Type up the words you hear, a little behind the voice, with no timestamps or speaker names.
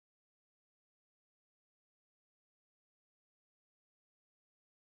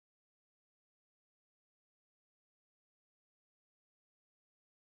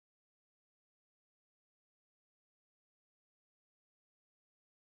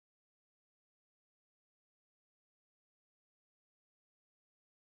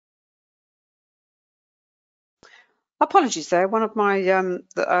Apologies there. One of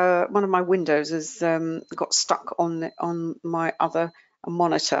my windows has got stuck on my other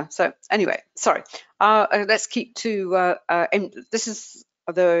monitor. So anyway, sorry. Let's keep to this is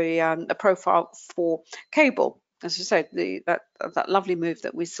the profile for cable. As I said, that lovely move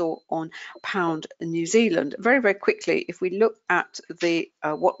that we saw on pound New Zealand. Very, very quickly, if we look at the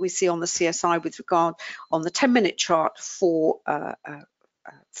what we see on the CSI with regard on the 10-minute chart for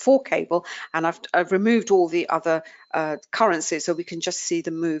cable, and I've removed all the other currencies so we can just see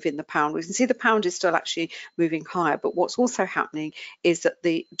the move in the pound. We can see the pound is still actually moving higher, but what's also happening is that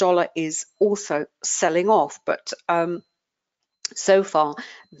the dollar is also selling off. But so far,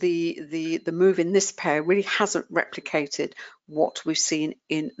 the move in this pair really hasn't replicated what we've seen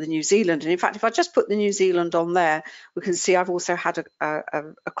in the New Zealand. And in fact, if I just put the New Zealand on there, we can see I've also had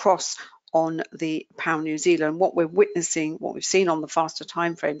a cross on the pound New Zealand. What we're witnessing, what we've seen on the faster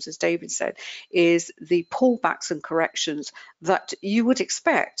timeframes, as David said, is the pullbacks and corrections that you would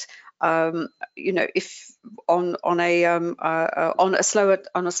expect. You know, if on a slower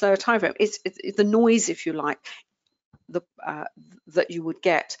time frame, it's the noise, if you like, that you would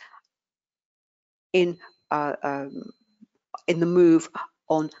get in the move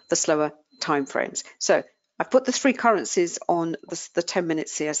on the slower time frames. So I've put the three currencies on the 10-minute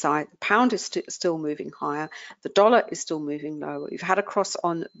CSI. The pound is still moving higher. The dollar is still moving lower. We've had a cross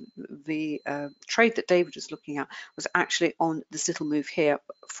on the trade that David was looking at was actually on this little move here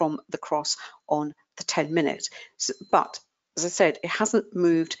from the cross on the 10-minute. So, but as I said, it hasn't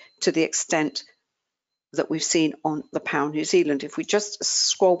moved to the extent that we've seen on the pound New Zealand. If we just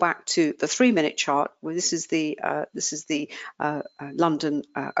scroll back to the 3-minute chart, well, this is the London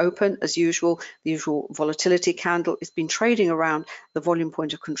open as usual. The usual volatility candle. It's been trading around the volume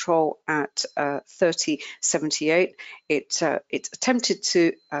point of control at 30.78. It attempted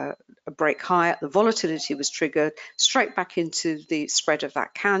to break higher. The volatility was triggered straight back into the spread of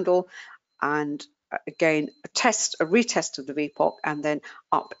that candle, and again a retest of the VPOC, and then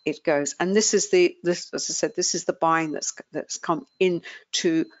up it goes. And this is as I said, this is the buying that's come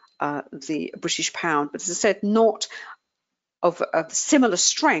into the British pound, but as I said, not of similar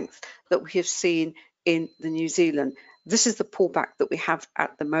strength that we have seen in the New Zealand. This is the pullback that we have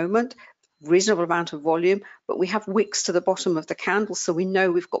at the moment. Reasonable amount of volume, but we have wicks to the bottom of the candle, so we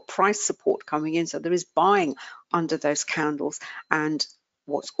know we've got price support coming in, so there is buying under those candles. And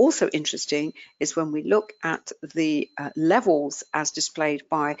what's also interesting is when we look at the levels as displayed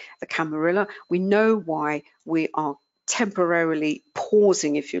by the Camarilla, we know why we are temporarily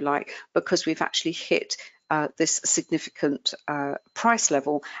pausing, if you like, because we've actually hit this significant price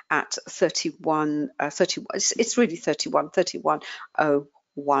level at 31. It's really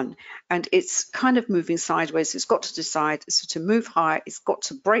 31.01, and it's kind of moving sideways. It's got to decide, so to move higher, it's got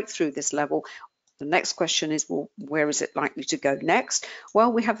to break through this level. The next question is, well, where is it likely to go next?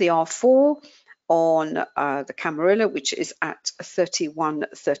 Well, we have the R4 on the Camarilla, which is at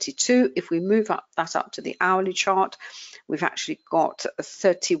 31.32. If we move that up to the hourly chart, we've actually got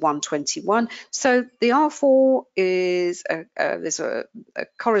 31.21. So the R4 is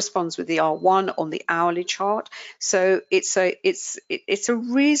corresponds with the R1 on the hourly chart. So it's a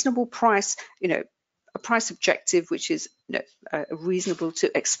reasonable price, you know, a price objective, which is reasonable to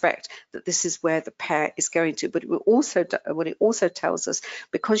expect that this is where the pair is going to. But what it also tells us,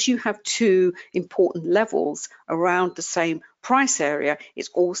 because you have two important levels around the same price area, it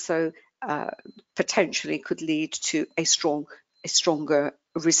also potentially could lead to a stronger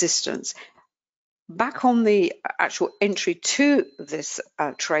resistance. Back on the actual entry to this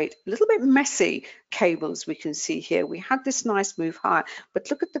trade, a little bit messy cables we can see here. We had this nice move higher,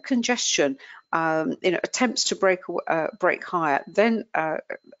 but look at the congestion. Attempts to break higher, then a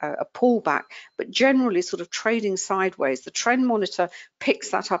pullback, but generally sort of trading sideways. The trend monitor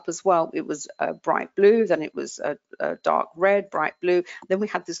picks that up as well. It was bright blue, then it was dark red, bright blue. Then we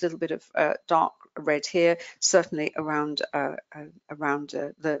had this little bit of dark red here, certainly around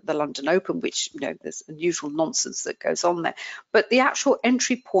the London Open, which, you know, there's unusual nonsense that goes on there. But the actual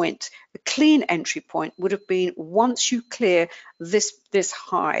entry point, the clean entry point, would have been once you clear this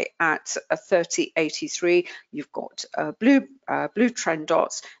high at 30.83. You've got blue trend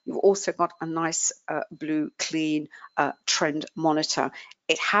dots. You've also got a nice blue clean trend monitor.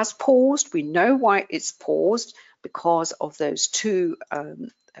 It has paused. We know why it's paused, because of those two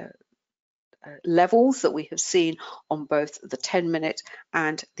levels that we have seen on both the 10-minute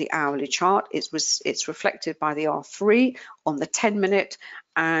and the hourly chart. It's reflected by the R3 on the 10-minute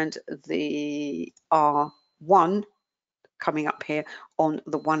and the R1 coming up here on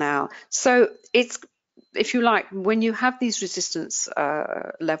the 1 hour. So it's, if you like, when you have these resistance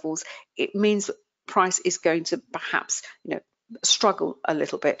levels, it means price is going to perhaps, struggle a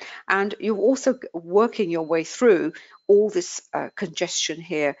little bit. And you're also working your way through all this congestion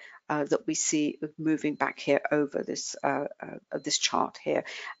here that we see moving back here over this this chart here.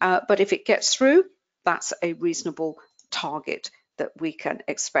 But if it gets through, that's a reasonable target that we can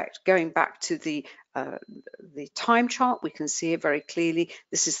expect. Going back to the time chart, we can see it very clearly.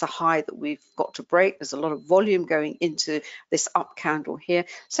 This is the high that we've got to break. There's a lot of volume going into this up candle here.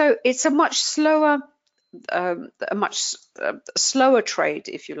 So it's a much slower slower trade,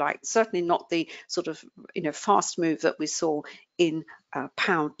 if you like. Certainly not the sort of fast move that we saw in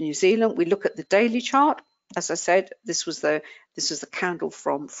pound New Zealand. We look at the daily chart. As I said, this was the candle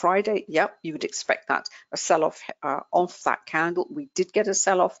from Friday. Yep, you would expect that, a sell-off off that candle. We did get a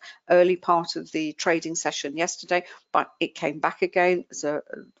sell-off early part of the trading session yesterday, but it came back again. There's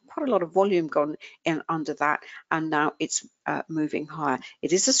quite a lot of volume gone in under that, and now it's moving higher.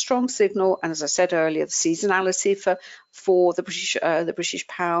 It is a strong signal, and as I said earlier, the seasonality for the British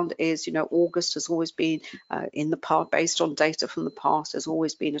pound is, August has always been in the past, based on data from the past, has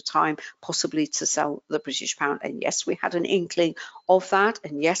always been a time possibly to sell the British pound. And yes, we had an inkling of that,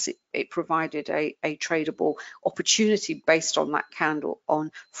 and yes, it provided a tradable opportunity based on that candle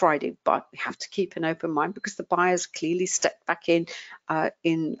on Friday. But we have to keep an open mind, because the buyers clearly stepped back in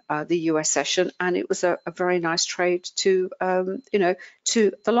the US session, and it was a very nice trade to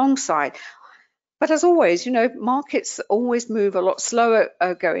to the long side. But as always, markets always move a lot slower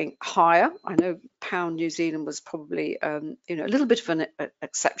going higher. I know pound New Zealand was probably, a little bit of an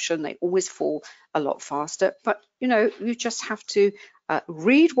exception. They always fall a lot faster. But, you just have to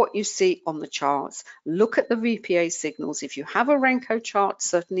read what you see on the charts, look at the VPA signals. If you have a renko chart,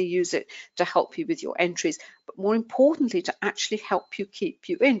 certainly use it to help you with your entries. But more importantly, to actually help you keep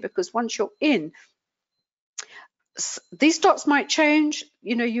you in, because once you're in, these dots might change.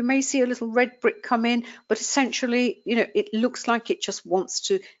 You may see a little red brick come in, but essentially, it looks like it just wants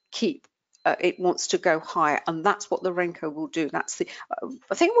to keep, it wants to go higher, and that's what the renko will do. That's the,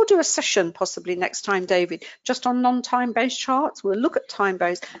 I think we'll do a session possibly next time, David, just on non-time based charts. We'll look at time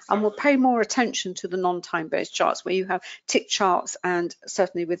based, and we'll pay more attention to the non-time based charts, where you have tick charts, and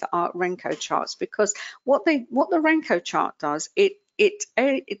certainly with our renko charts, because what the renko chart does, it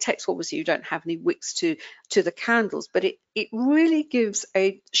takes, obviously you don't have any wicks to the candles, but it really gives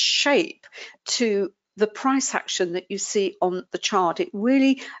a shape to the price action that you see on the chart. It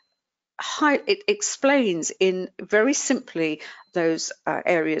really it explains in very simply those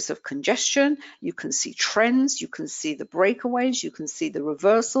areas of congestion. You can see trends, you can see the breakaways, you can see the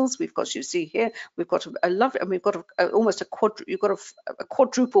reversals. We've got, you see here, we've got a lovely, and we've got almost you've got a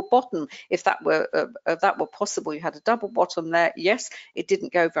quadruple bottom. If that were possible, you had a double bottom there. Yes, it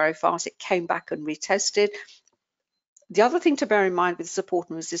didn't go very fast. It came back and retested. The other thing to bear in mind with support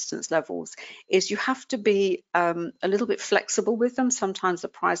and resistance levels is you have to be a little bit flexible with them. Sometimes the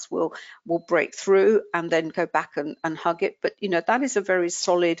price will break through and then go back and hug it. But, that is a very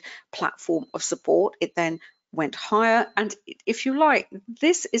solid platform of support. It then went higher. And if you like,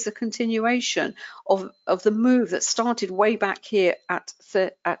 this is a continuation of the move that started way back here at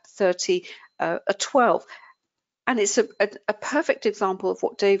 12. And it's a perfect example of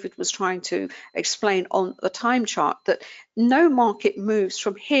what David was trying to explain on the time chart, that no market moves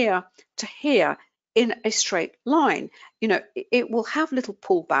from here to here in a straight line. It will have little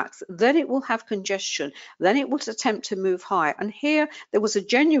pullbacks, then it will have congestion, then it will attempt to move higher. And here there was a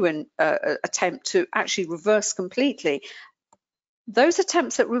genuine attempt to actually reverse completely. Those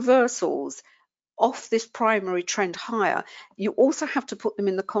attempts at reversals off this primary trend higher, you also have to put them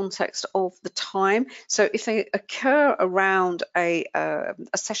in the context of the time. So if they occur around a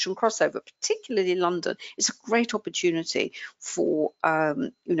session crossover, particularly London, it's a great opportunity for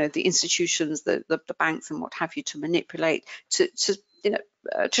the institutions, the banks and what have you, to manipulate, to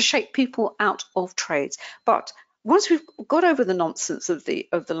shake people out of trades. But once we've got over the nonsense of the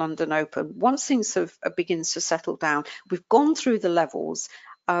London Open, once things begins to settle down, we've gone through the levels.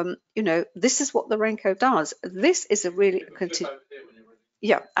 This is what the renko does. This is a really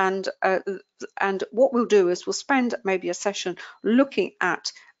and what we'll do is we'll spend maybe a session looking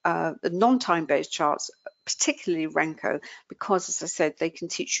at the non-time based charts, particularly renko, because, as I said, they can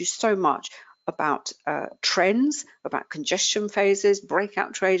teach you so much about trends, about congestion phases,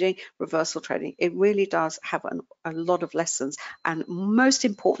 breakout trading, reversal trading. It really does have a lot of lessons. And most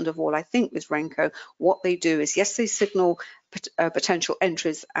important of all, I think, with renko, what they do is, yes, they signal potential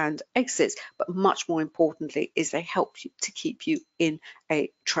entries and exits, but much more importantly is they help you to keep you in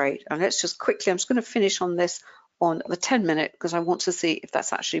a trade. And let's just quickly, I'm just going to finish on this on the 10-minute because I want to see if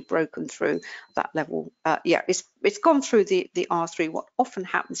that's actually broken through that level. Yeah, it's gone through the R3. What often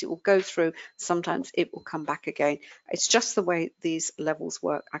happens, it will go through, sometimes it will come back again. It's just the way these levels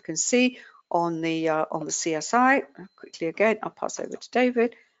work. I can see on the CSI, quickly again, I'll pass over to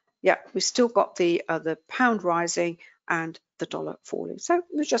David. Yeah, we've still got the pound rising and the dollar falling. So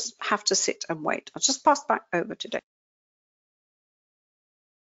we just have to sit and wait. I'll just pass back over to David.